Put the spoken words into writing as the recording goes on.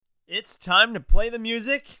It's time to play the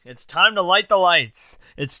music. It's time to light the lights.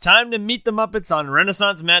 It's time to meet the Muppets on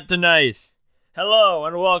Renaissance Matt tonight. Hello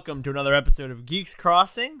and welcome to another episode of Geeks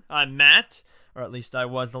Crossing. I'm Matt, or at least I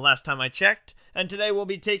was the last time I checked, and today we'll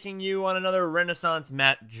be taking you on another Renaissance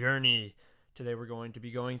Matt journey. Today we're going to be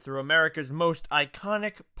going through America's most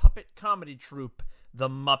iconic puppet comedy troupe, the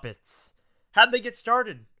Muppets. How'd they get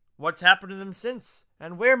started? What's happened to them since?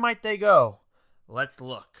 And where might they go? Let's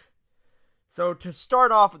look. So to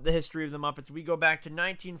start off with the history of the Muppets, we go back to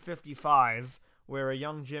 1955, where a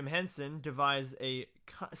young Jim Henson devised a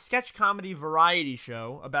sketch comedy variety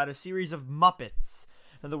show about a series of Muppets.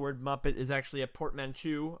 Now, the word Muppet is actually a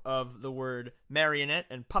portmanteau of the word marionette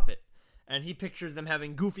and puppet. And he pictures them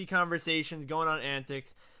having goofy conversations, going on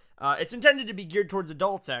antics. It's intended to be geared towards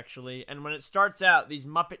adults, actually. And when it starts out, these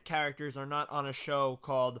Muppet characters are not on a show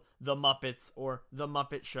called The Muppets or The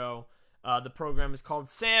Muppet Show. The program is called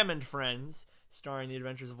Sam and Friends, starring the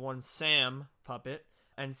adventures of one Sam puppet,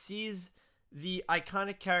 and sees the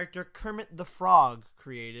iconic character Kermit the Frog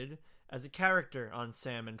created as a character on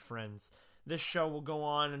Sam and Friends. This show will go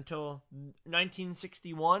on until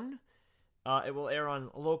 1961. It will air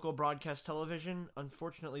on local broadcast television.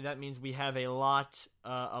 Unfortunately, that means we have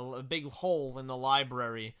a big hole in the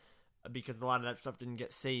library because a lot of that stuff didn't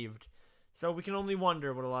get saved. So we can only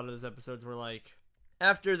wonder what a lot of those episodes were like.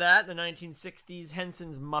 After that, the 1960s,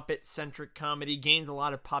 Henson's Muppet-centric comedy gains a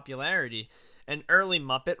lot of popularity. An early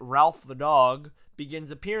Muppet, Ralph the Dog, begins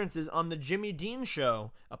appearances on The Jimmy Dean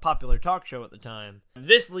Show, a popular talk show at the time.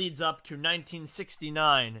 This leads up to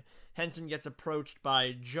 1969. Henson gets approached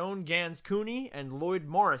by Joan Gans Cooney and Lloyd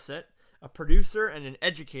Morrisett, a producer and an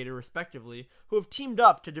educator, respectively, who have teamed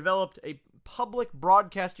up to develop a public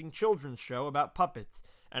broadcasting children's show about puppets.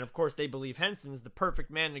 And of course, they believe Henson's the perfect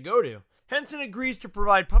man to go to. Henson agrees to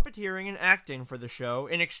provide puppeteering and acting for the show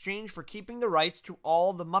in exchange for keeping the rights to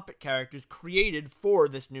all the Muppet characters created for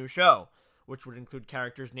this new show, which would include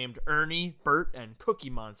characters named Ernie, Bert, and Cookie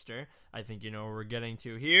Monster. I think you know where we're getting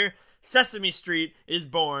to here. Sesame Street is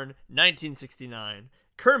born 1969.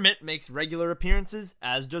 Kermit makes regular appearances,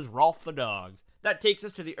 as does Ralph the Dog. That takes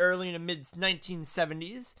us to the early and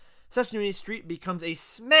mid-1970s. Sesame Street becomes a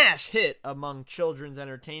smash hit among children's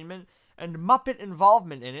entertainment, and Muppet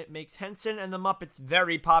involvement in it makes Henson and the Muppets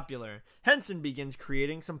very popular. Henson begins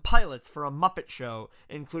creating some pilots for a Muppet show,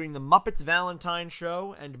 including the Muppets Valentine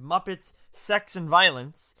Show and Muppets Sex and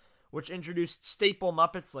Violence, which introduced staple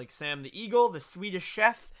Muppets like Sam the Eagle, the Swedish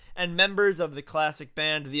Chef, and members of the classic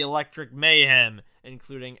band The Electric Mayhem,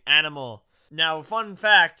 including Animal. Now, fun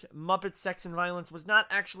fact, Muppets Sex and Violence was not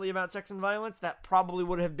actually about sex and violence. That probably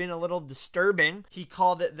would have been a little disturbing. He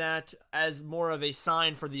called it that as more of a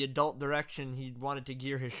sign for the adult direction he wanted to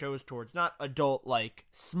gear his shows towards. Not adult like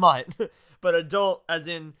smut, but adult as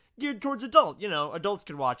in geared towards adult. You know, adults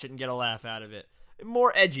could watch it and get a laugh out of it.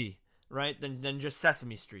 More edgy, right, than just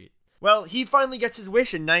Sesame Street. Well, he finally gets his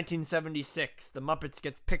wish in 1976. The Muppets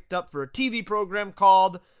gets picked up for a TV program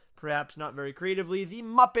called, perhaps not very creatively, The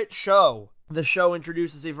Muppet Show. The show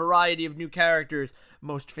introduces a variety of new characters,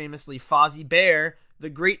 most famously Fozzie Bear, the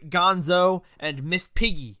Great Gonzo, and Miss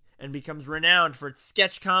Piggy, and becomes renowned for its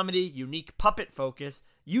sketch comedy, unique puppet focus,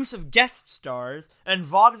 use of guest stars, and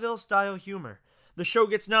vaudeville-style humor. The show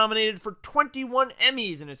gets nominated for 21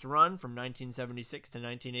 Emmys in its run from 1976 to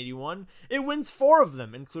 1981. It wins 4 of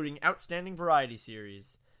them, including Outstanding Variety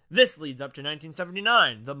Series. This leads up to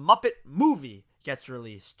 1979. The Muppet Movie gets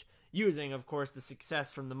released. Using, of course, the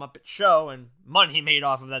success from The Muppet Show and money made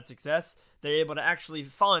off of that success, they're able to actually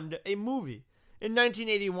fund a movie. In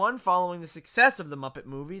 1981, following the success of The Muppet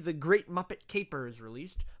Movie, The Great Muppet Caper is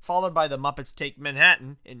released, followed by The Muppets Take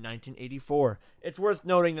Manhattan in 1984. It's worth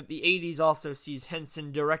noting that the 80s also sees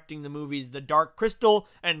Henson directing the movies The Dark Crystal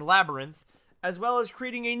and Labyrinth, as well as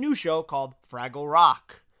creating a new show called Fraggle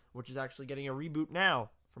Rock, which is actually getting a reboot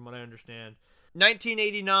now, from what I understand.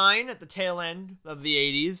 1989, at the tail end of the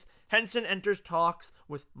 80s, Henson enters talks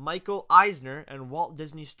with Michael Eisner and Walt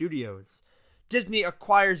Disney Studios. Disney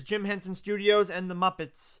acquires Jim Henson Studios and the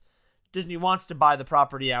Muppets. Disney wants to buy the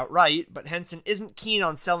property outright, but Henson isn't keen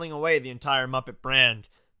on selling away the entire Muppet brand.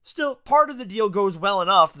 Still, part of the deal goes well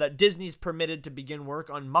enough that Disney's permitted to begin work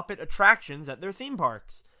on Muppet attractions at their theme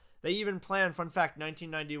parks. They even planned, fun fact,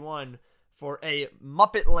 1991, for a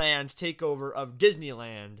Muppet Land takeover of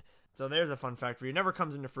Disneyland. So there's a fun fact for you. It never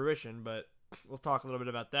comes into fruition, but we'll talk a little bit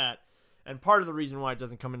about that. And part of the reason why it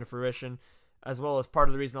doesn't come into fruition, as well as part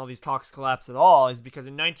of the reason all these talks collapse at all, is because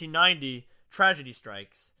in 1990, tragedy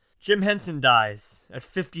strikes. Jim Henson dies at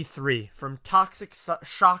 53 from toxic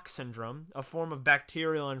shock syndrome, a form of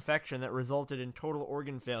bacterial infection that resulted in total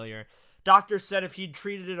organ failure. Doctors said if he'd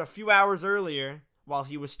treated it a few hours earlier, while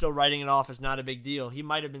he was still writing it off as not a big deal. He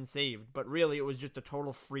might have been saved, but really it was just a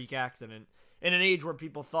total freak accident. In an age where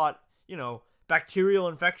people thought, bacterial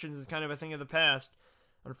infections is kind of a thing of the past,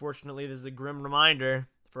 unfortunately, this is a grim reminder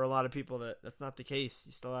for a lot of people that that's not the case.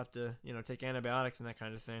 You still have to, take antibiotics and that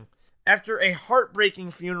kind of thing. After a heartbreaking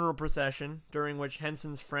funeral procession, during which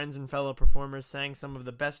Henson's friends and fellow performers sang some of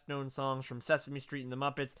the best-known songs from Sesame Street and the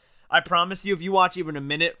Muppets, I promise you, if you watch even a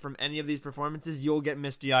minute from any of these performances, you'll get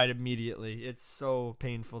misty-eyed immediately. It's so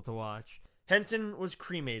painful to watch. Henson was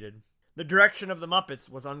cremated. The direction of the Muppets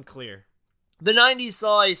was unclear. The 90s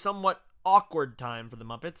saw a somewhat awkward time for the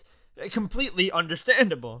Muppets, completely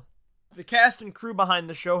understandable. The cast and crew behind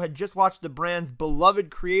the show had just watched the brand's beloved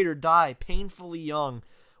creator die painfully young,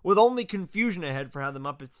 with only confusion ahead for how the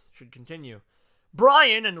Muppets should continue.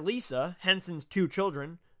 Brian and Lisa, Henson's two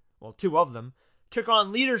children, two of them, took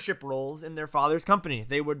on leadership roles in their father's company.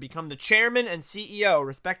 They would become the chairman and CEO,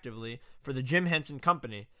 respectively, for the Jim Henson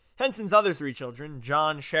Company. Henson's other three children,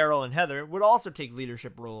 John, Cheryl, and Heather, would also take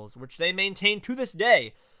leadership roles, which they maintain to this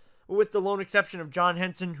day, with the lone exception of John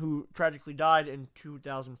Henson, who tragically died in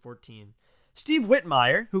 2014. Steve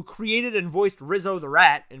Whitmire, who created and voiced Rizzo the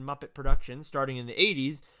Rat in Muppet Productions starting in the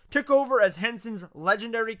 80s, took over as Henson's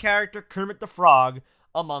legendary character Kermit the Frog,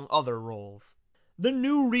 among other roles. The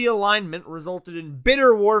new realignment resulted in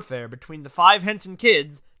bitter warfare between the five Henson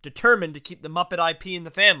kids, determined to keep the Muppet IP in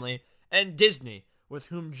the family, and Disney, with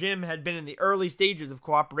whom Jim had been in the early stages of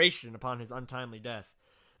cooperation upon his untimely death.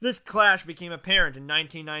 This clash became apparent in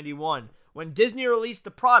 1991, when Disney released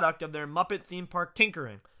the product of their Muppet theme park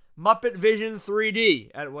tinkering, Muppet Vision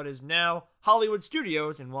 3D, at what is now Hollywood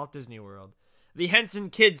Studios in Walt Disney World. The Henson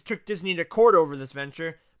kids took Disney to court over this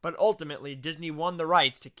venture, but ultimately Disney won the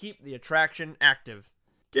rights to keep the attraction active.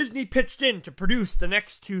 Disney pitched in to produce the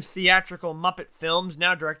next two theatrical Muppet films,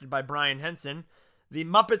 now directed by Brian Henson, The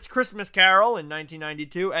Muppets Christmas Carol in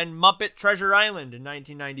 1992 and Muppet Treasure Island in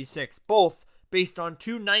 1996, both based on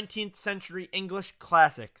two 19th century English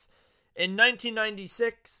classics. In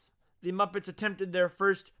 1996, the Muppets attempted their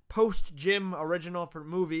first post-Jim original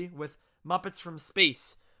movie with Muppets from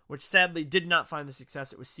Space, which sadly did not find the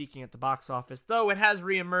success it was seeking at the box office, though it has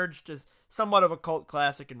reemerged as somewhat of a cult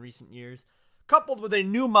classic in recent years. Coupled with a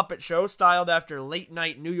new Muppet show styled after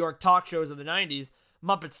late-night New York talk shows of the 90s,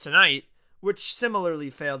 Muppets Tonight, which similarly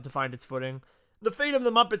failed to find its footing, the fate of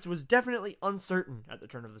the Muppets was definitely uncertain at the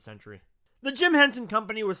turn of the century. The Jim Henson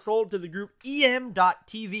Company was sold to the group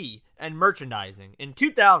EM.TV and Merchandising in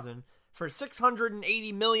 2000 for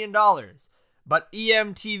 $680 million, but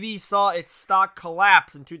EMTV saw its stock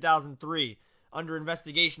collapse in 2003 under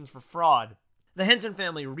investigations for fraud. The Henson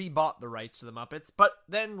family rebought the rights to the Muppets, but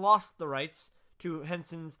then lost the rights to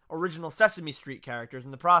Henson's original Sesame Street characters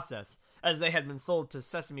in the process, as they had been sold to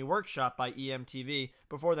Sesame Workshop by EMTV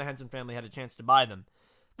before the Henson family had a chance to buy them.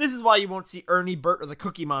 This is why you won't see Ernie, Bert, or the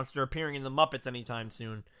Cookie Monster appearing in the Muppets anytime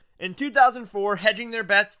soon. In 2004, hedging their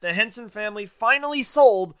bets, the Henson family finally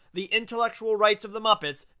sold the intellectual rights of the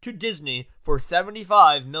Muppets to Disney for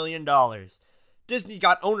 $75 million. Disney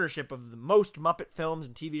got ownership of the most Muppet films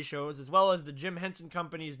and TV shows, as well as the Jim Henson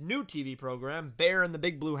Company's new TV program, Bear in the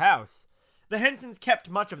Big Blue House. The Hensons kept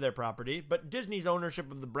much of their property, but Disney's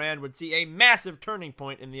ownership of the brand would see a massive turning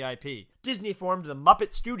point in the IP. Disney formed the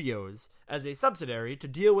Muppet Studios as a subsidiary to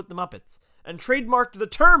deal with the Muppets, and trademarked the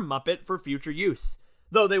term Muppet for future use.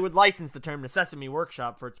 Though they would license the term to Sesame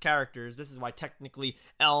Workshop for its characters, this is why technically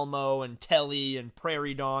Elmo and Telly and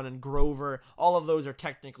Prairie Dawn and Grover, all of those are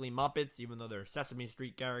technically Muppets, even though they're Sesame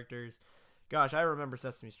Street characters. Gosh, I remember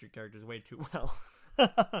Sesame Street characters way too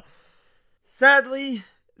well. Sadly,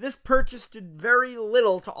 this purchase did very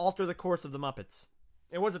little to alter the course of the Muppets.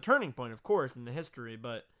 It was a turning point, of course, in the history,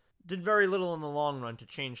 but did very little in the long run to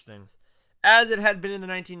change things. As it had been in the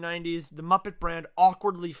 1990s, the Muppet brand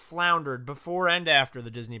awkwardly floundered before and after the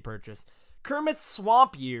Disney purchase. Kermit's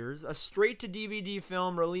Swamp Years, a straight-to-DVD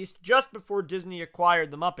film released just before Disney acquired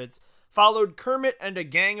the Muppets, followed Kermit and a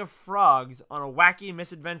gang of frogs on a wacky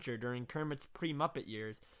misadventure during Kermit's pre-Muppet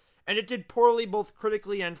years, and it did poorly both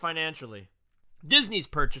critically and financially. Disney's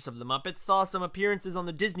purchase of the Muppets saw some appearances on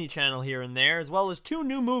the Disney Channel here and there, as well as two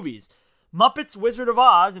new movies. Muppets Wizard of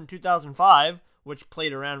Oz in 2005, which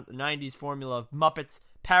played around with the 90s formula of Muppets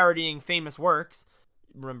parodying famous works.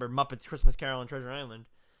 Remember Muppets Christmas Carol and Treasure Island.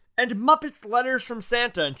 And Muppets Letters from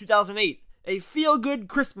Santa in 2008, a feel-good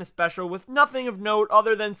Christmas special with nothing of note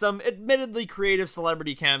other than some admittedly creative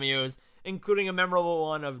celebrity cameos, including a memorable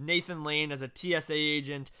one of Nathan Lane as a TSA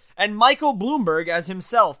agent, and Michael Bloomberg as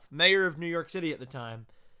himself, mayor of New York City at the time.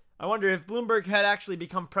 I wonder if Bloomberg had actually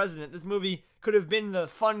become president, this movie could have been the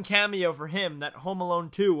fun cameo for him that Home Alone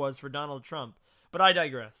 2 was for Donald Trump. But I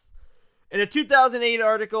digress. In a 2008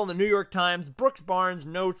 article in the New York Times, Brooks Barnes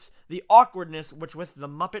notes the awkwardness which with the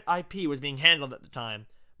Muppet IP was being handled at the time.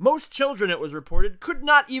 Most children, it was reported, could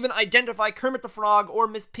not even identify Kermit the Frog or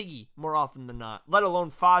Miss Piggy, more often than not, let alone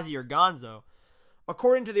Fozzie or Gonzo.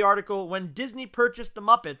 According to the article, when Disney purchased the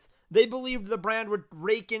Muppets, they believed the brand would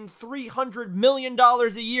rake in $300 million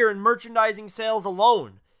a year in merchandising sales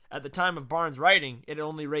alone. At the time of Barnes' writing, it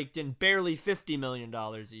only raked in barely $50 million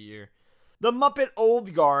a year. The Muppet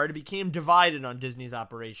Old Guard became divided on Disney's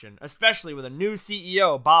operation, especially with a new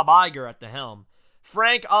CEO, Bob Iger, at the helm.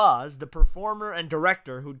 Frank Oz, the performer and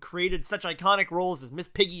director who'd created such iconic roles as Miss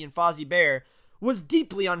Piggy and Fozzie Bear, was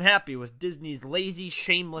deeply unhappy with Disney's lazy,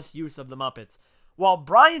 shameless use of the Muppets. While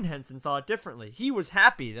Brian Henson saw it differently, he was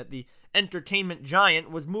happy that the entertainment giant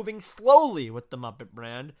was moving slowly with the Muppet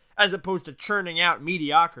brand, as opposed to churning out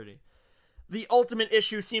mediocrity. The ultimate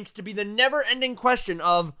issue seemed to be the never-ending question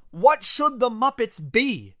of, what should the Muppets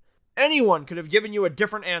be? Anyone could have given you a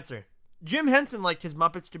different answer. Jim Henson liked his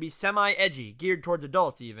Muppets to be semi-edgy, geared towards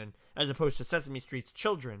adults even, as opposed to Sesame Street's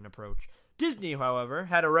children approach. Disney, however,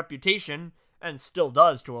 had a reputation, and still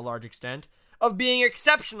does to a large extent, of being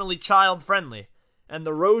exceptionally child-friendly, and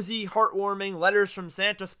the rosy, heartwarming Letters from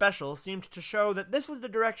Santa special seemed to show that this was the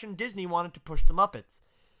direction Disney wanted to push the Muppets.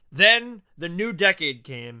 Then, the new decade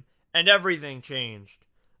came, and everything changed.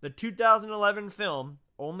 The 2011 film,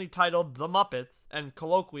 only titled The Muppets, and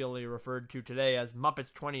colloquially referred to today as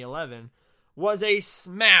Muppets 2011, was a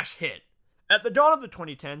smash hit. At the dawn of the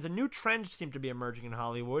 2010s, a new trend seemed to be emerging in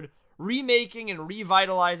Hollywood, remaking and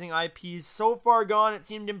revitalizing IPs so far gone it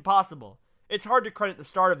seemed impossible. It's hard to credit the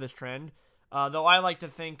start of this trend, though I like to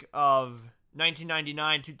think of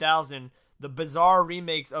 1999-2000, the bizarre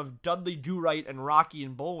remakes of Dudley Do-Right and Rocky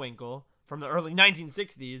and Bullwinkle from the early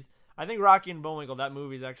 1960s. I think Rocky and Bullwinkle, that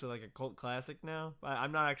movie is actually like a cult classic now.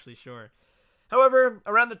 I'm not actually sure. However,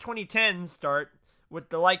 around the 2010s start, with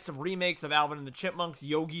the likes of remakes of Alvin and the Chipmunks,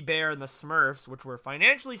 Yogi Bear, and the Smurfs, which were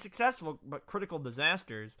financially successful but critical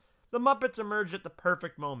disasters, the Muppets emerged at the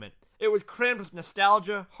perfect moment. It was crammed with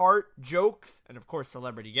nostalgia, heart, jokes, and of course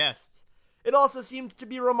celebrity guests. It also seemed to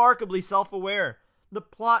be remarkably self-aware. The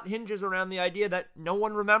plot hinges around the idea that no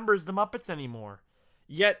one remembers the Muppets anymore.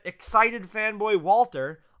 Yet, excited fanboy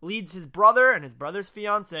Walter leads his brother and his brother's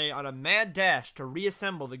fiancée on a mad dash to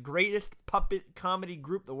reassemble the greatest puppet comedy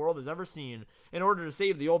group the world has ever seen in order to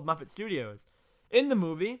save the old Muppet Studios. In the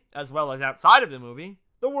movie, as well as outside of the movie,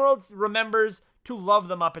 the world remembers to love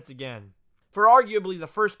the Muppets again. For arguably the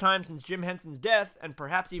first time since Jim Henson's death, and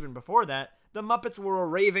perhaps even before that, the Muppets were a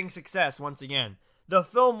raving success once again. The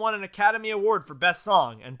film won an Academy Award for Best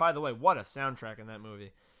Song, and by the way, what a soundtrack in that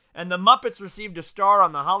movie. And the Muppets received a star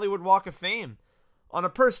on the Hollywood Walk of Fame. On a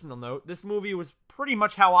personal note, this movie was pretty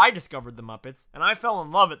much how I discovered the Muppets, and I fell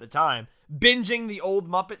in love at the time, binging the old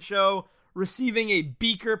Muppet Show, receiving a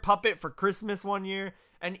Beaker puppet for Christmas one year,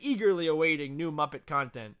 and eagerly awaiting new Muppet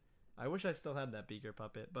content. I wish I still had that Beaker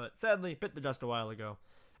puppet, but sadly bit the dust a while ago.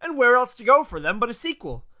 And where else to go for them but a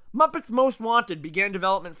sequel? Muppets Most Wanted began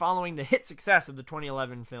development following the hit success of the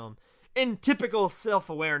 2011 film. In typical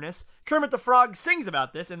self-awareness, Kermit the Frog sings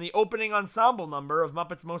about this in the opening ensemble number of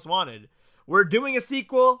Muppets Most Wanted. We're doing a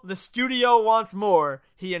sequel, the studio wants more,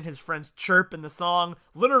 he and his friends chirp in the song,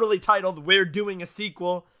 literally titled We're Doing a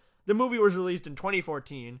Sequel. The movie was released in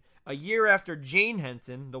 2014, a year after Jane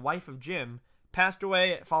Henson, the wife of Jim, passed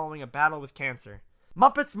away following a battle with cancer.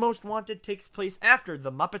 Muppets Most Wanted takes place after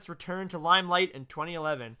the Muppets return to limelight in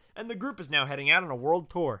 2011, and the group is now heading out on a world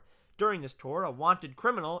tour. During this tour, a wanted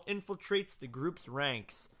criminal infiltrates the group's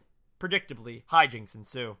ranks. Predictably, hijinks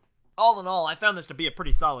ensue. All in all, I found this to be a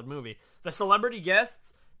pretty solid movie. The celebrity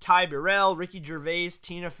guests, Ty Burrell, Ricky Gervais,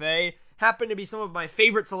 Tina Fey, happen to be some of my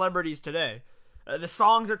favorite celebrities today. The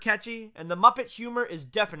songs are catchy, and the Muppet humor is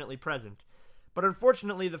definitely present. But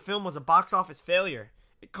unfortunately, the film was a box office failure.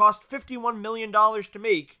 It cost $51 million to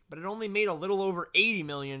make, but it only made a little over $80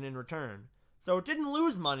 million in return. So it didn't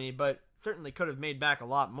lose money, but certainly could have made back a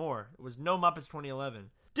lot more. It was no Muppets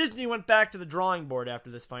 2011. Disney went back to the drawing board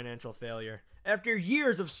after this financial failure. After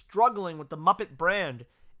years of struggling with the Muppet brand,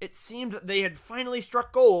 it seemed that they had finally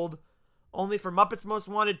struck gold, only for Muppets Most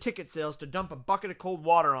Wanted ticket sales to dump a bucket of cold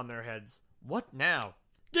water on their heads. What now?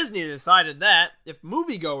 Disney decided that, if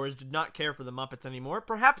moviegoers did not care for the Muppets anymore,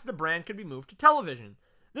 perhaps the brand could be moved to television.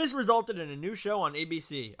 This resulted in a new show on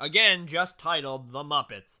ABC, again just titled The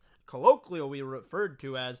Muppets, colloquially referred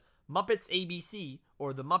to as Muppets ABC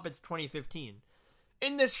or The Muppets 2015.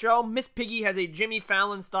 In this show, Miss Piggy has a Jimmy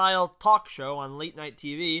Fallon-style talk show on late-night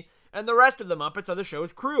TV, and the rest of the Muppets are the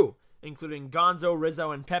show's crew, including Gonzo,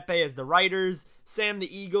 Rizzo, and Pepe as the writers, Sam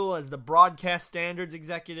the Eagle as the broadcast standards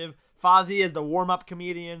executive, Fozzie as the warm-up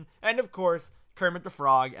comedian, and of course, Kermit the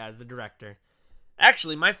Frog as the director.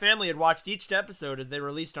 Actually, my family had watched each episode as they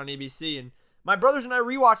released on ABC, and my brothers and I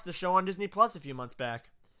rewatched the show on Disney Plus a few months back.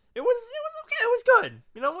 It was okay, it was good.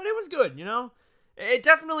 You know what, it was good, you know? It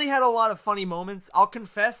definitely had a lot of funny moments. I'll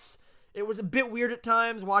confess, it was a bit weird at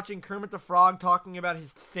times watching Kermit the Frog talking about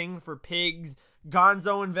his thing for pigs,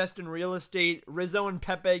 Gonzo invest in real estate, Rizzo and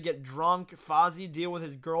Pepe get drunk, Fozzie deal with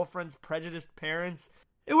his girlfriend's prejudiced parents.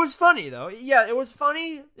 It was funny, though. Yeah, it was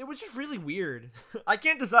funny. It was just really weird. I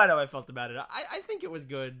can't decide how I felt about it. I think it was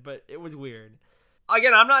good, but it was weird.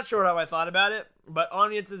 Again, I'm not sure how I thought about it, but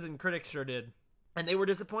audiences and critics sure did. And they were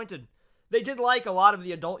disappointed. They did like a lot of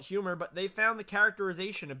the adult humor, but they found the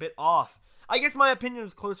characterization a bit off. I guess my opinion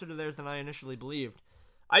was closer to theirs than I initially believed.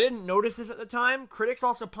 I didn't notice this at the time. Critics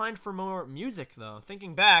also pined for more music, though.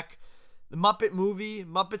 Thinking back, the Muppet movie,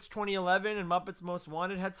 Muppets 2011, and Muppets Most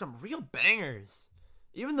Wanted had some real bangers.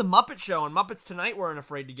 Even The Muppet Show and Muppets Tonight weren't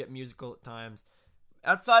afraid to get musical at times.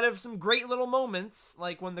 Outside of some great little moments,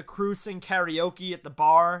 like when the crew sing karaoke at the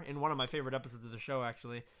bar, in one of my favorite episodes of the show,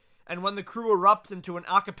 actually, and when the crew erupts into an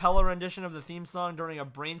a cappella rendition of the theme song during a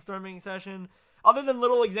brainstorming session, other than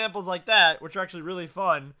little examples like that, which are actually really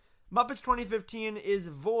fun, Muppets 2015 is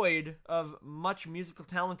void of much musical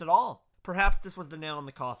talent at all. Perhaps this was the nail in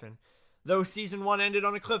the coffin. Though season 1 ended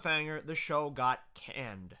on a cliffhanger, the show got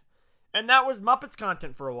canned. And that was Muppets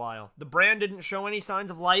content for a while. The brand didn't show any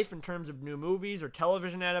signs of life in terms of new movies or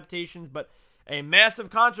television adaptations, but a massive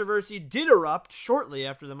controversy did erupt shortly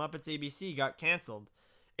after the Muppets ABC got canceled.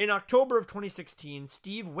 In October of 2016,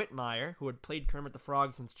 Steve Whitmire, who had played Kermit the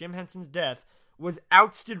Frog since Jim Henson's death, was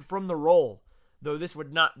ousted from the role, though this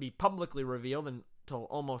would not be publicly revealed until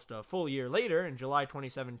almost a full year later, in July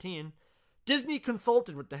 2017. Disney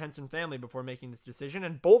consulted with the Henson family before making this decision,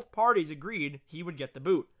 and both parties agreed he would get the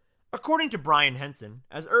boot. According to Brian Henson,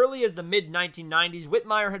 as early as the mid-1990s,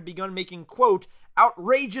 Whitmire had begun making, quote,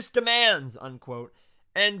 outrageous demands, unquote,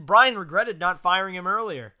 and Brian regretted not firing him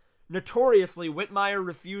earlier. Notoriously, Whitmire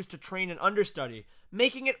refused to train an understudy,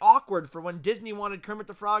 making it awkward for when Disney wanted Kermit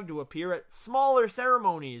the Frog to appear at smaller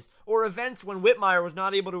ceremonies or events when Whitmire was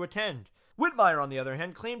not able to attend. Whitmire, on the other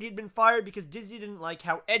hand, claimed he'd been fired because Disney didn't like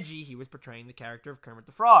how edgy he was portraying the character of Kermit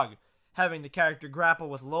the Frog, having the character grapple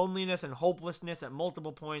with loneliness and hopelessness at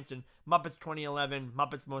multiple points in Muppets 2011,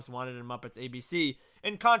 Muppets Most Wanted, and Muppets ABC,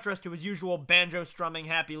 in contrast to his usual banjo-strumming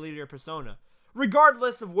happy leader persona.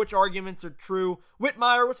 Regardless of which arguments are true,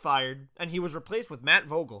 Whitmire was fired, and he was replaced with Matt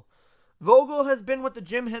Vogel. Vogel has been with the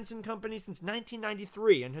Jim Henson Company since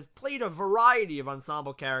 1993 and has played a variety of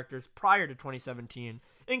ensemble characters prior to 2017,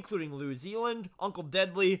 including Lou Zealand, Uncle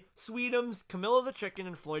Deadly, Sweetums, Camilla the Chicken,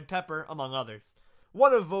 and Floyd Pepper, among others.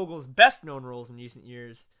 One of Vogel's best-known roles in recent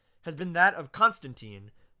years has been that of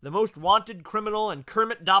Constantine, the most wanted criminal and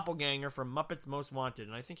Kermit doppelganger from Muppets Most Wanted,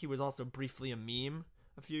 and I think he was also briefly a meme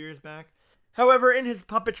a few years back. However, in his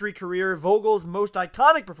puppetry career, Vogel's most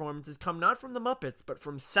iconic performances come not from the Muppets, but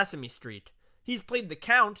from Sesame Street. He's played the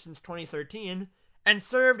Count since 2013, and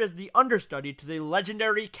served as the understudy to the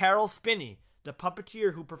legendary Carol Spinney, the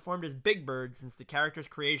puppeteer who performed as Big Bird since the character's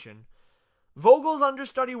creation. Vogel's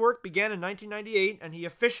understudy work began in 1998, and he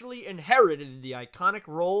officially inherited the iconic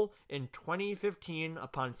role in 2015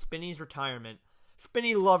 upon Spinney's retirement.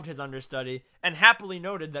 Spinney loved his understudy, and happily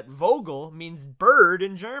noted that Vogel means bird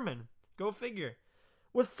in German. Go figure.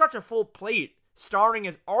 With such a full plate, starring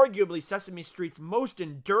as arguably Sesame Street's most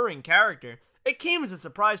enduring character, it came as a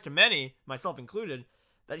surprise to many, myself included,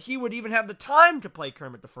 that he would even have the time to play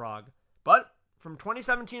Kermit the Frog. But from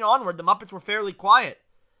 2017 onward, the Muppets were fairly quiet.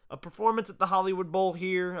 A performance at the Hollywood Bowl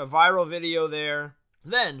here, a viral video there.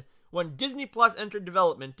 Then, when Disney Plus entered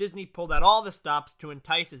development, Disney pulled out all the stops to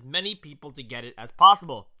entice as many people to get it as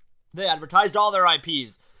possible. They advertised all their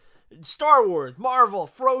IPs. Star Wars, Marvel,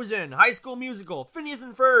 Frozen, High School Musical, Phineas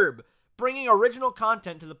and Ferb, bringing original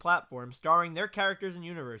content to the platform starring their characters and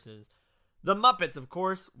universes. The Muppets, of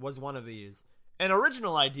course, was one of these. An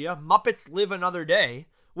original idea, Muppets Live Another Day,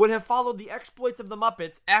 would have followed the exploits of the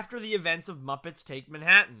Muppets after the events of Muppets Take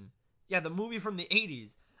Manhattan. Yeah, the movie from the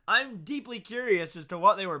 80s. I'm deeply curious as to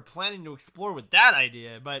what they were planning to explore with that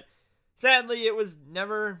idea, but sadly it was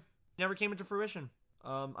never came into fruition.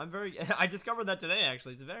 I discovered that today,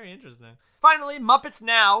 actually. It's very interesting. Finally, Muppets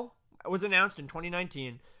Now was announced in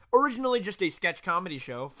 2019. Originally just a sketch comedy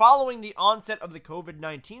show, following the onset of the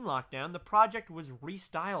COVID-19 lockdown, the project was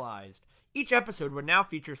restylized. Each episode would now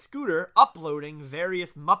feature Scooter uploading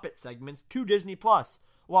various Muppet segments to Disney Plus,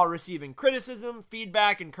 while receiving criticism,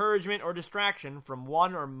 feedback, encouragement, or distraction from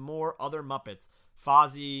one or more other Muppets,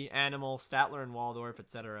 Fozzie, Animal, Statler and Waldorf,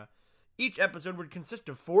 etc. Each episode would consist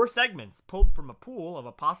of 4 segments, pulled from a pool of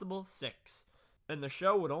a possible 6. And the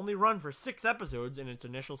show would only run for 6 episodes in its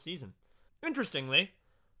initial season. Interestingly,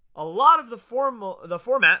 a lot of the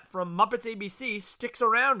format from Muppets ABC sticks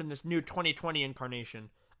around in this new 2020 incarnation.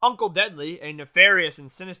 Uncle Deadly, a nefarious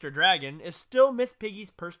and sinister dragon, is still Miss Piggy's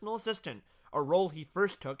personal assistant, a role he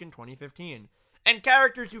first took in 2015. And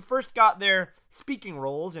characters who first got their speaking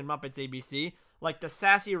roles in Muppets ABC, like the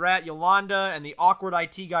sassy rat Yolanda and the awkward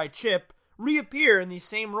IT guy Chip, reappear in these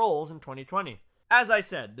same roles in 2020. As I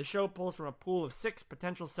said, the show pulls from a pool of 6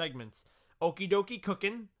 potential segments. Okie Dokie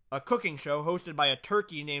Cookin', a cooking show hosted by a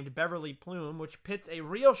turkey named Beverly Plume, which pits a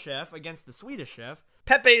real chef against the Swedish chef.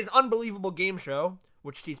 Pepe's Unbelievable Game Show,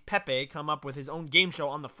 which sees Pepe come up with his own game show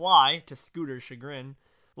on the fly, to Scooter's chagrin.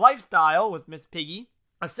 Lifestyle with Miss Piggy,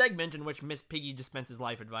 a segment in which Miss Piggy dispenses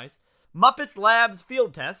life advice. Muppets Labs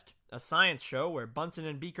Field Test, a science show where Bunsen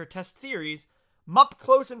and Beaker test theories. Mupp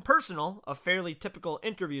Close and Personal, a fairly typical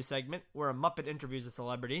interview segment where a Muppet interviews a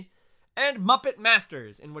celebrity. And Muppet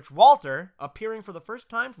Masters, in which Walter, appearing for the first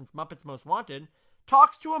time since Muppets Most Wanted,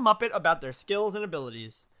 talks to a Muppet about their skills and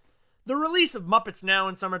abilities. The release of Muppets Now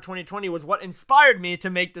in summer 2020 was what inspired me to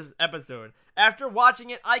make this episode. After watching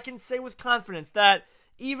it, I can say with confidence that,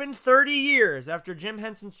 even 30 years after Jim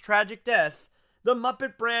Henson's tragic death, the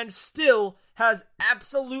Muppet brand still has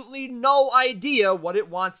absolutely no idea what it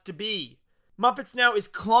wants to be. Muppets Now is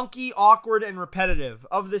clunky, awkward, and repetitive.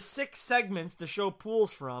 Of the 6 segments the show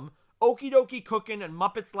pulls from, Okie Dokie Cookin' and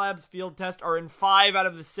Muppets Labs Field Test are in 5 out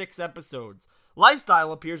of the 6 episodes.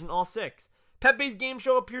 Lifestyle appears in all 6. Pepe's Game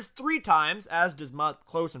Show appears 3 times, as does Mupp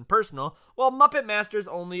Close and Personal, while Muppet Masters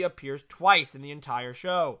only appears twice in the entire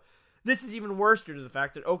show. This is even worse due to the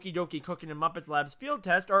fact that Okie Dokie Cookin' and Muppets Labs Field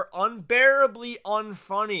Test are unbearably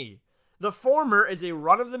unfunny. The former is a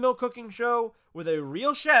run-of-the-mill cooking show with a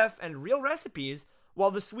real chef and real recipes, while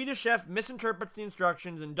the Swedish chef misinterprets the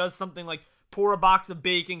instructions and does something like pour a box of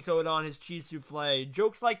baking soda on his cheese souffle.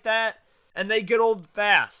 Jokes like that, and they get old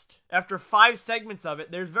fast. After 5 segments of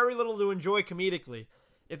it, there's very little to enjoy comedically.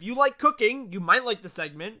 If you like cooking, you might like the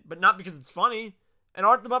segment, but not because it's funny. And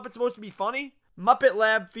aren't the Muppets supposed to be funny? Muppet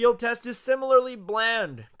Lab Field Test is similarly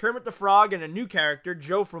bland. Kermit the Frog and a new character,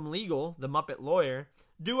 Joe from Legal, the Muppet lawyer,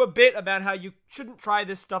 do a bit about how you shouldn't try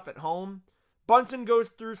this stuff at home. Bunsen goes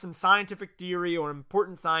through some scientific theory or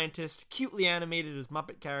important scientists, cutely animated as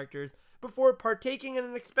Muppet characters, before partaking in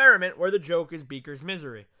an experiment where the joke is Beaker's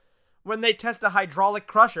misery. When they test a hydraulic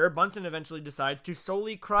crusher, Bunsen eventually decides to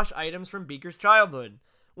solely crush items from Beaker's childhood.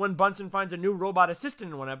 When Bunsen finds a new robot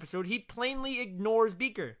assistant in one episode, he plainly ignores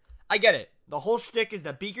Beaker. I get it. The whole shtick is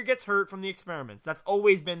that Beaker gets hurt from the experiments. That's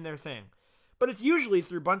always been their thing. But it's usually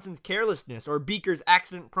through Bunsen's carelessness or Beaker's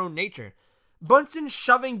accident-prone nature. Bunsen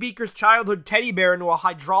shoving Beaker's childhood teddy bear into a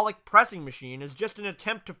hydraulic pressing machine is just an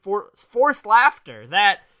attempt to force laughter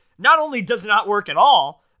that not only does not work at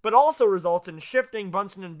all, but also results in shifting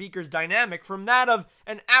Bunsen and Beaker's dynamic from that of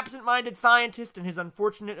an absent-minded scientist and his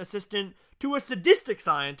unfortunate assistant to a sadistic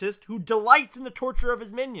scientist who delights in the torture of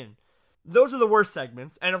his minion. Those are the worst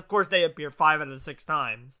segments, and of course they appear 5 out of the 6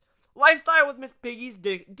 times. Lifestyle with Miss Piggy's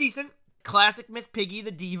decent. Classic Miss Piggy,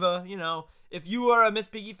 the diva, you know. If you are a Miss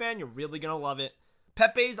Piggy fan, you're really gonna love it.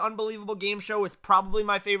 Pepe's Unbelievable Game Show is probably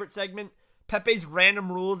my favorite segment. Pepe's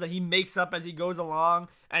random rules that he makes up as he goes along,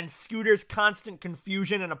 and Scooter's constant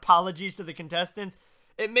confusion and apologies to the contestants.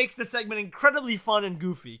 It makes the segment incredibly fun and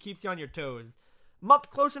goofy. Keeps you on your toes.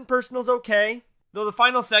 Mupp Close and Personal's okay. Though the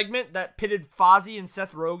final segment that pitted Fozzie and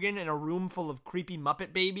Seth Rogen in a room full of creepy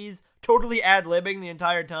Muppet babies, totally ad-libbing the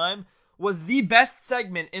entire time, was the best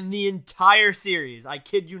segment in the entire series. I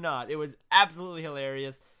kid you not. It was absolutely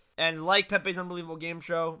hilarious. And like Pepe's Unbelievable Game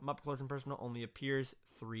Show, Muppet Close and Personal only appears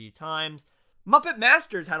 3 times. Muppet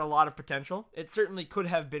Masters had a lot of potential. It certainly could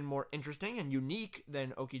have been more interesting and unique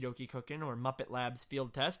than Okie Dokie Cookin' or Muppet Labs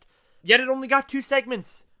Field Test. Yet it only got 2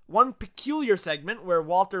 segments. One peculiar segment where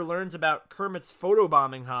Walter learns about Kermit's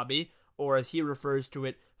photobombing hobby, or as he refers to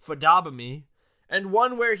it, photobomy, and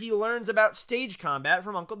one where he learns about stage combat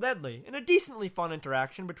from Uncle Deadly, in a decently fun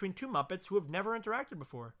interaction between 2 Muppets who have never interacted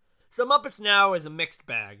before. So Muppets Now is a mixed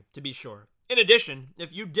bag, to be sure. In addition,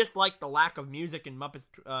 if you dislike the lack of music in Muppets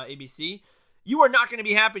ABC, you are not going to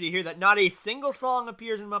be happy to hear that not a single song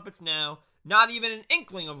appears in Muppets Now, not even an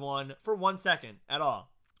inkling of one for 1 second at all.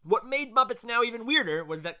 What made Muppets Now even weirder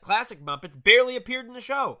was that classic Muppets barely appeared in the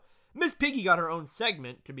show. Miss Piggy got her own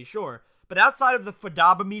segment, to be sure, but outside of the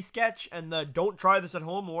Photobomy sketch and the don't try this at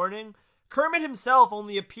home warning, Kermit himself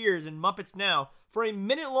only appears in Muppets Now for a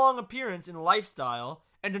minute-long appearance in Lifestyle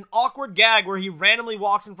and an awkward gag where he randomly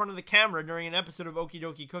walks in front of the camera during an episode of Okie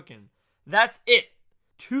Dokie Cookin'. That's it.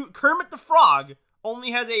 Kermit the Frog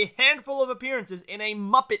only has a handful of appearances in a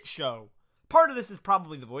Muppet show. Part of this is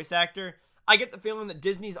probably the voice actor. I get the feeling that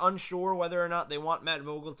Disney's unsure whether or not they want Matt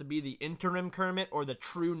Vogel to be the interim Kermit or the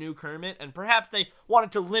true new Kermit, and perhaps they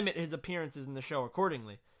wanted to limit his appearances in the show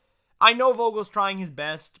accordingly. I know Vogel's trying his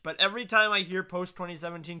best, but every time I hear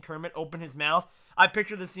post-2017 Kermit open his mouth, I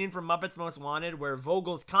picture the scene from Muppets Most Wanted where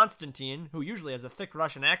Vogel's Konstantin, who usually has a thick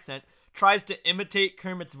Russian accent, tries to imitate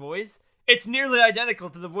Kermit's voice. It's nearly identical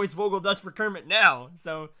to the voice Vogel does for Kermit now,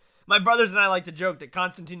 so my brothers and I like to joke that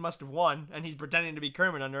Konstantin must have won, and he's pretending to be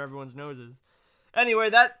Kermit under everyone's noses. Anyway,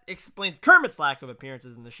 that explains Kermit's lack of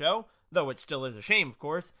appearances in the show, though it still is a shame, of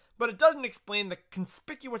course, but it doesn't explain the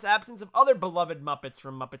conspicuous absence of other beloved Muppets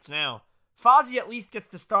from Muppets Now. Fozzie at least gets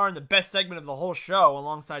to star in the best segment of the whole show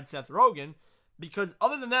alongside Seth Rogen, because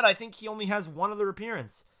other than that, I think he only has one other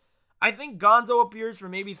appearance. I think Gonzo appears for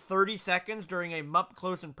maybe 30 seconds during a Mupp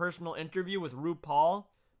Close and Personal interview with RuPaul.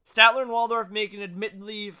 Statler and Waldorf make an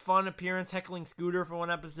admittedly fun appearance heckling Scooter for one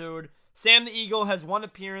episode. Sam the Eagle has one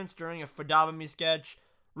appearance during a Fadabami sketch.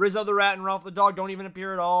 Rizzo the Rat and Ralph the Dog don't even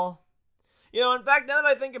appear at all. In fact, now that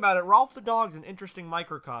I think about it, Ralph the Dog's an interesting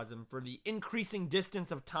microcosm for the increasing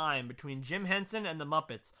distance of time between Jim Henson and the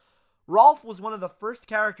Muppets. Rolf was one of the first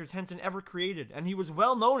characters Henson ever created, and he was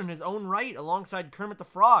well known in his own right alongside Kermit the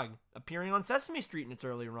Frog, appearing on Sesame Street in its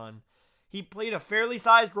early run. He played a fairly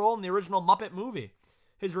sized role in the original Muppet movie.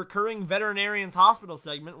 His recurring Veterinarian's Hospital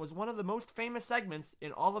segment was one of the most famous segments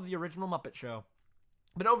in all of the original Muppet Show.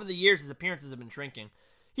 But over the years, his appearances have been shrinking.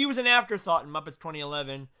 He was an afterthought in Muppets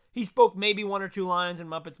 2011. He spoke maybe one or two lines in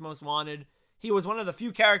Muppets Most Wanted. He was one of the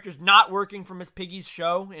few characters not working for Miss Piggy's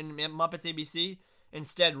show in Muppets ABC,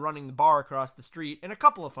 instead running the bar across the street, in a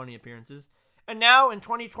couple of funny appearances. And now, in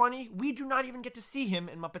 2020, we do not even get to see him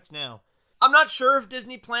in Muppets Now. I'm not sure if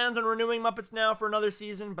Disney plans on renewing Muppets Now for another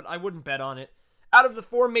season, but I wouldn't bet on it. Out of the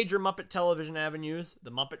four major Muppet television avenues,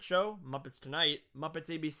 The Muppet Show, Muppets Tonight, Muppets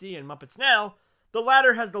ABC, and Muppets Now, the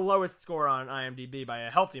latter has the lowest score on IMDb by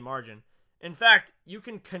a healthy margin. In fact, you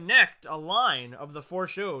can connect a line of the four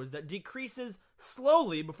shows that decreases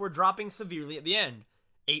slowly before dropping severely at the end.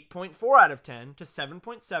 8.4 out of 10 to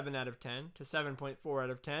 7.7 out of 10 to 7.4 out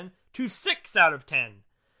of 10 to 6 out of 10.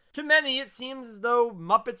 To many, it seems as though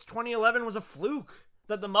Muppets 2011 was a fluke,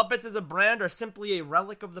 that the Muppets as a brand are simply a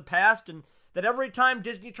relic of the past, and that every time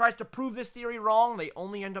Disney tries to prove this theory wrong, they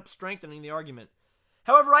only end up strengthening the argument.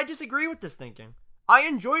 However, I disagree with this thinking. I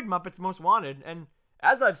enjoyed Muppets Most Wanted, and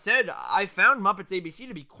as I've said, I found Muppets ABC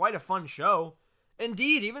to be quite a fun show.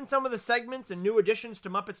 Indeed, even some of the segments and new additions to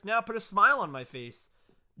Muppets Now put a smile on my face.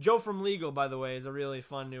 Joe from Legal, by the way, is a really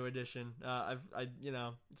fun new addition.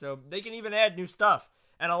 So they can even add new stuff.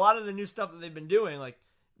 And a lot of the new stuff that they've been doing, like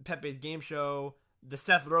Pepe's Game Show, the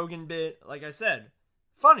Seth Rogen bit, like I said,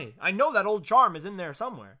 funny. I know that old charm is in there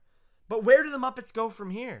somewhere. But where do the Muppets go from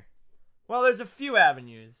here? Well, there's a few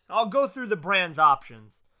avenues. I'll go through the brand's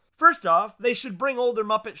options. First off, they should bring older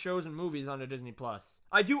Muppet shows and movies onto Disney+.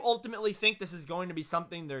 I do ultimately think this is going to be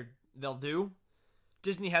something they'll do.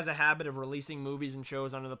 Disney has a habit of releasing movies and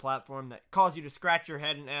shows onto the platform that cause you to scratch your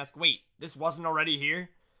head and ask, wait, this wasn't already here?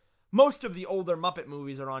 Most of the older Muppet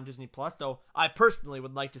movies are on Disney+, though I personally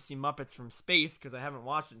would like to see Muppets from Space because I haven't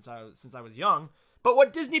watched it since I was young. But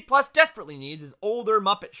what Disney+ desperately needs is older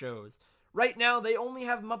Muppet shows. Right now, they only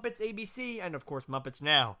have Muppets ABC and, of course, Muppets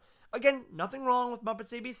Now. Again, nothing wrong with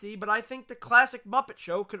Muppets ABC, but I think the classic Muppet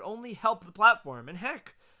Show could only help the platform. And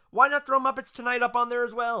heck, why not throw Muppets Tonight up on there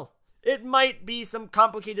as well? It might be some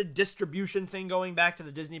complicated distribution thing going back to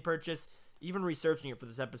the Disney purchase. Even researching it for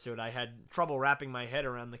this episode, I had trouble wrapping my head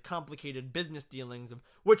around the complicated business dealings of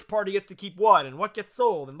which party gets to keep what and what gets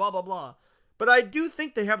sold and blah blah blah. But I do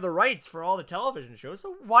think they have the rights for all the television shows,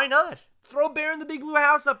 so why not? Throw Bear in the Big Blue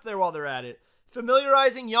House up there while they're at it.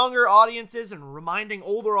 Familiarizing younger audiences and reminding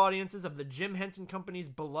older audiences of the Jim Henson Company's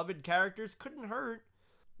beloved characters couldn't hurt.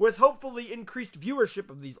 With hopefully increased viewership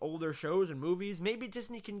of these older shows and movies, maybe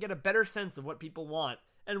Disney can get a better sense of what people want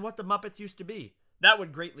and what the Muppets used to be. That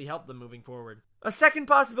would greatly help them moving forward. A second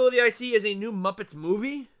possibility I see is a new Muppets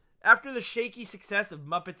movie. After the shaky success of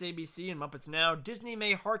Muppets ABC and Muppets Now, Disney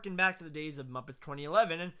may harken back to the days of Muppets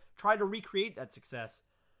 2011 and try to recreate that success.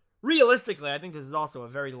 Realistically, I think this is also a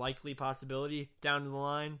very likely possibility down the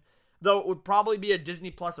line, though it would probably be a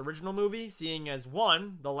Disney Plus original movie, seeing as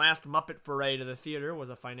 1, the last Muppet foray to the theater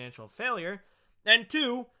was a financial failure, and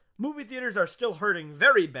 2, movie theaters are still hurting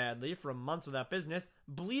very badly from months without business,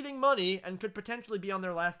 bleeding money, and could potentially be on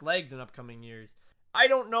their last legs in upcoming years. I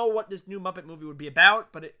don't know what this new Muppet movie would be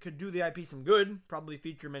about, but it could do the IP some good, probably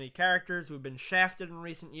feature many characters who have been shafted in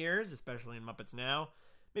recent years, especially in Muppets Now.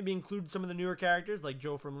 Maybe include some of the newer characters like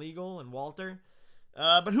Joe from Legal and Walter.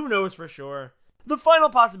 But who knows for sure. The final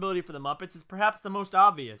possibility for the Muppets is perhaps the most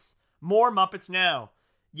obvious. More Muppets Now.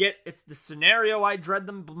 Yet it's the scenario I dread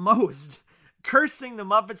the most. Cursing the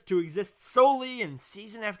Muppets to exist solely in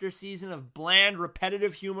season after season of bland,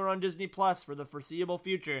 repetitive humor on Disney Plus for the foreseeable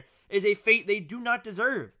future is a fate they do not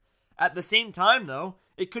deserve. At the same time, though,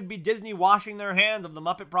 it could be Disney washing their hands of the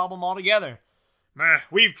Muppet problem altogether.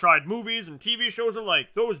 We've tried movies and TV shows alike.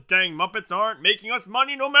 Those dang Muppets aren't making us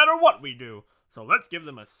money no matter what we do. So let's give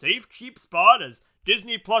them a safe, cheap spot as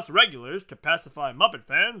Disney Plus regulars to pacify Muppet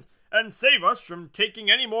fans and save us from taking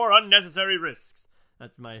any more unnecessary risks.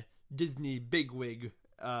 That's my Disney bigwig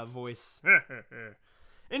voice.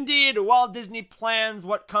 Indeed, while Disney plans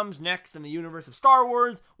what comes next in the universe of Star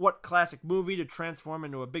Wars, what classic movie to transform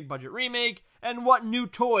into a big-budget remake, and what new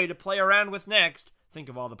toy to play around with next, think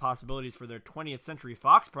of all the possibilities for their 20th Century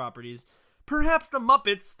Fox properties, perhaps the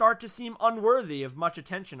Muppets start to seem unworthy of much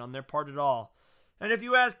attention on their part at all. And if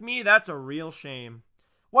you ask me, that's a real shame.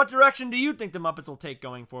 What direction do you think the Muppets will take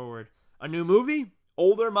going forward? A new movie?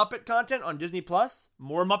 Older Muppet content on Disney Plus?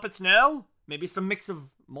 More Muppets Now? Maybe some mix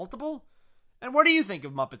of multiple? And what do you think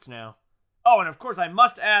of Muppets Now? Oh, and of course I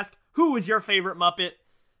must ask, who is your favorite Muppet?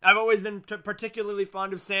 I've always been particularly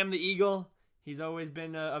fond of Sam the Eagle. He's always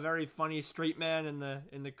been a very funny straight man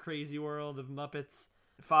in the crazy world of Muppets.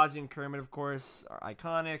 Fozzie and Kermit, of course, are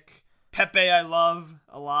iconic. Pepe I love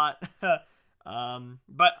a lot.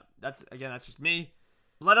 But that's just me.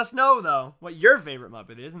 Let us know, though, what your favorite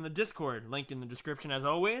Muppet is in the Discord, linked in the description as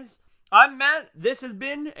always. I'm Matt. This has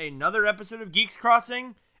been another episode of Geeks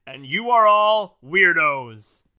Crossing, and you are all weirdos.